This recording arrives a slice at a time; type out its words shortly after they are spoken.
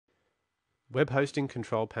Web Hosting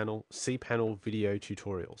Control Panel cPanel video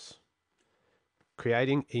tutorials.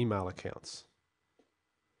 Creating email accounts.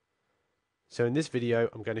 So in this video,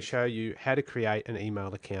 I'm going to show you how to create an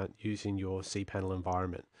email account using your cPanel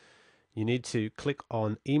environment. You need to click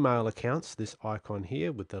on Email Accounts, this icon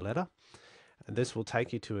here with the letter, and this will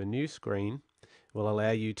take you to a new screen. It will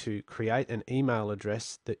allow you to create an email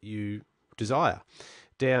address that you desire.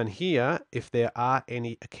 Down here, if there are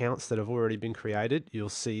any accounts that have already been created, you'll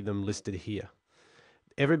see them listed here.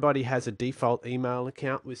 Everybody has a default email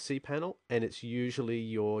account with cPanel, and it's usually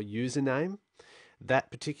your username.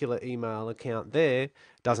 That particular email account there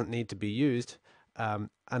doesn't need to be used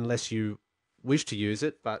unless you wish to use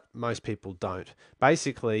it, but most people don't.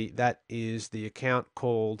 Basically, that is the account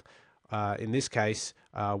called, in this case,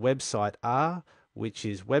 website R, which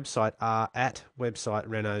is website R at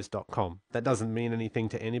websiterenos.com. That doesn't mean anything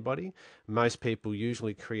to anybody. Most people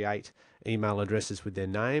usually create email addresses with their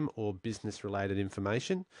name or business related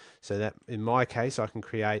information. So that in my case, I can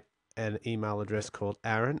create an email address called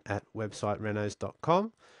Aaron at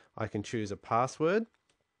websiterenos.com. I can choose a password,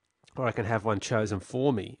 or I can have one chosen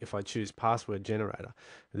for me if I choose password generator.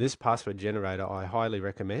 This password generator I highly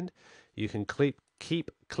recommend. You can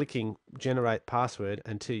keep clicking generate password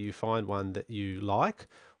until you find one that you like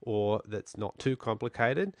or that's not too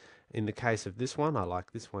complicated. In the case of this one, I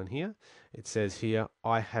like this one here. It says here,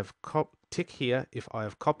 I have tick here if I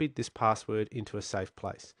have copied this password into a safe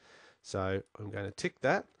place. So I'm going to tick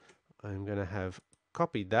that. I'm going to have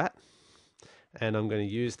copied that, and I'm going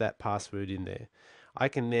to use that password in there. I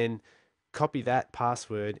can then copy that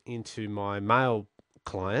password into my mail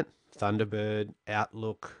client, Thunderbird,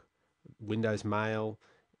 Outlook, Windows Mail,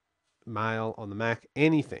 Mail on the Mac,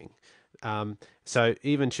 anything. So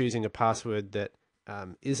even choosing a password that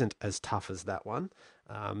isn't as tough as that one,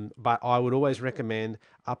 but I would always recommend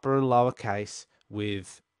upper and lowercase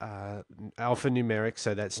with alphanumeric,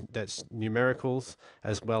 so that's numericals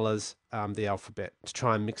as well as the alphabet, to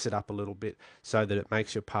try and mix it up a little bit so that it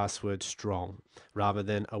makes your password strong rather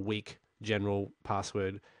than a weak general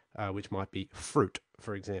password which might be fruit,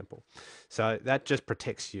 for example. So that just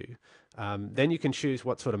protects you. Then you can choose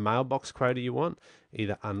what sort of mailbox quota you want,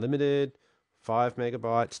 either unlimited, 5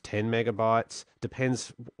 megabytes, 10 megabytes,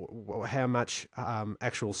 depends how much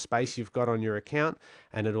actual space you've got on your account,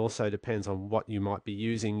 and it also depends on what you might be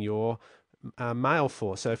using your mail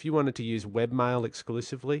for. So if you wanted to use webmail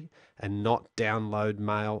exclusively and not download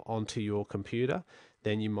mail onto your computer,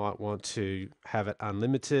 then you might want to have it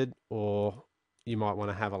unlimited, or you might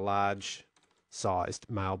want to have a large sized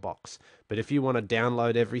mailbox. But if you want to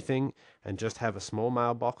download everything and just have a small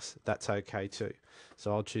mailbox, that's okay too.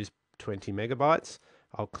 So I'll choose 20 megabytes.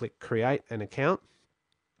 I'll click create an account.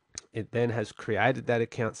 It then has created that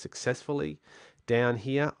account successfully. Down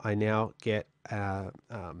here, I now get a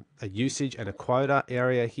usage and a quota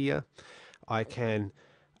area here. I can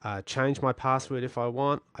change my password if I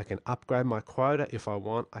want. I can upgrade my quota if I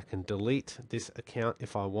want. I can delete this account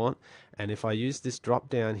if I want. And if I use this drop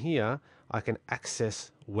down here, I can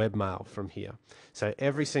access webmail from here. So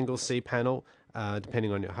every single cPanel,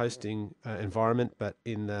 depending on your hosting environment, but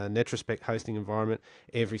in the Netrospect hosting environment,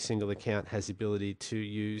 every single account has the ability to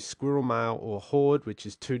use Squirrel Mail or Horde, which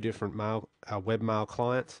is two different webmail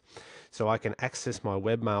clients. So I can access my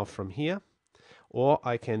webmail from here, or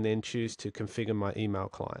I can then choose to configure my email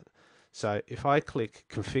client. So if I click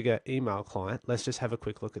configure email client, let's just have a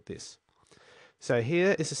quick look at this. So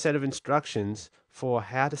here is a set of instructions for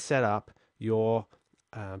how to set up your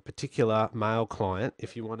particular mail client.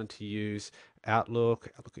 If you wanted to use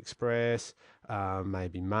Outlook, Outlook Express,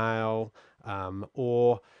 maybe Mail,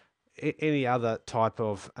 or any other type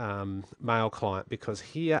of mail client, because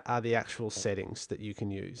here are the actual settings that you can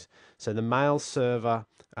use. So the mail server,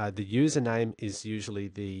 the username is usually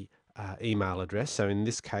the email address. So in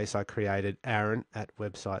this case, I created Aaron at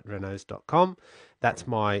websiterenos.com. That's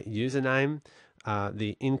my username.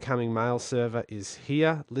 The incoming mail server is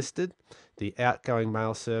here listed. The outgoing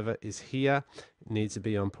mail server is here. It needs to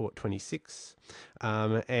be on port 26.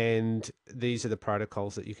 And these are the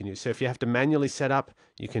protocols that you can use. So if you have to manually set up,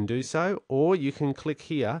 you can do so, or you can click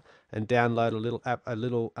here and download a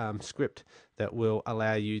little script that will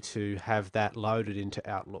allow you to have that loaded into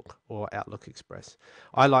Outlook or Outlook Express.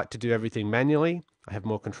 I like to do everything manually. I have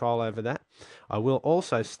more control over that. I will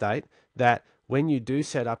also state that when you do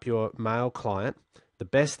set up your mail client, the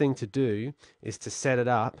best thing to do is to set it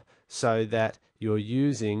up so that you're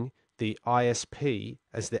using the ISP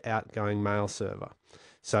as the outgoing mail server.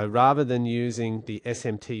 So rather than using the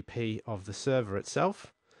SMTP of the server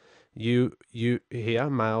itself, you here,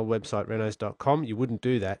 mail.websiterenos.com, you wouldn't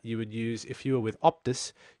do that. You would use, if you were with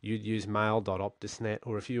Optus, you'd use mail.optusnet,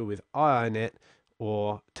 or if you were with IINet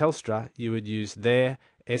or Telstra, you would use their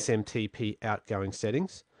SMTP outgoing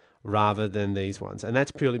settings rather than these ones. And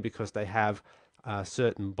that's purely because they have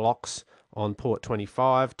certain blocks on port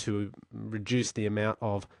 25 to reduce the amount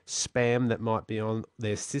of spam that might be on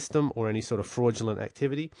their system or any sort of fraudulent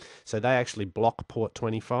activity. So they actually block port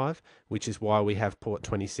 25, which is why we have port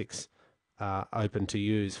 26 open to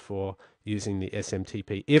use for using the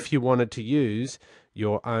SMTP if you wanted to use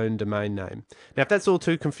your own domain name. Now, if that's all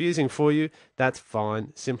too confusing for you, that's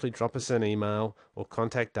fine. Simply drop us an email or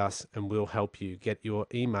contact us and we'll help you get your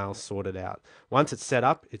email sorted out. Once it's set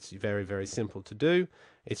up, it's very, very simple to do.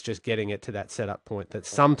 It's just getting it to that setup point that's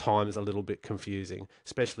sometimes a little bit confusing,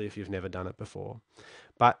 especially if you've never done it before.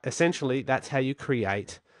 But essentially, that's how you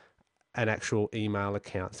create an actual email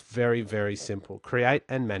account. It's very, very simple. Create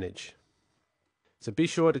and manage. So be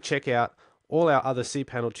sure to check out all our other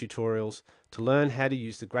cPanel tutorials to learn how to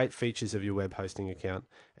use the great features of your web hosting account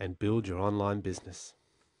and build your online business.